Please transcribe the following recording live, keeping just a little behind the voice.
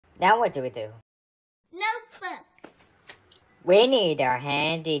Now what do we do? Notebook. We need our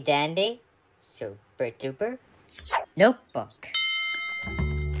handy dandy, super duper notebook.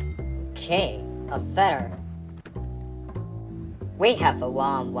 Okay, a feather. We have a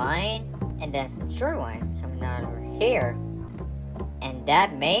long line, and then some short lines coming out over here. And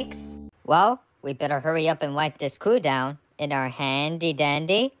that makes, well, we better hurry up and write this clue down in our handy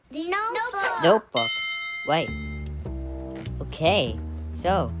dandy notebook. Wait. Okay,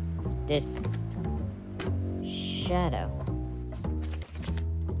 so this shadow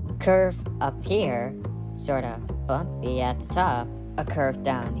curve up here, sort of bumpy at the top, a curve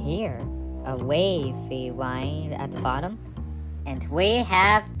down here, a wavy line at the bottom, and we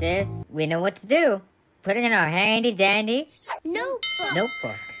have this. We know what to do. Put it in our handy dandy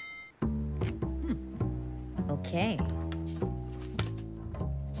notebook. Okay.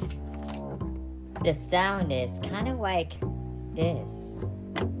 The sound is kind of like this.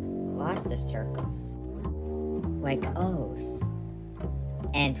 Lots of circles. Like O's.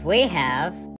 And we have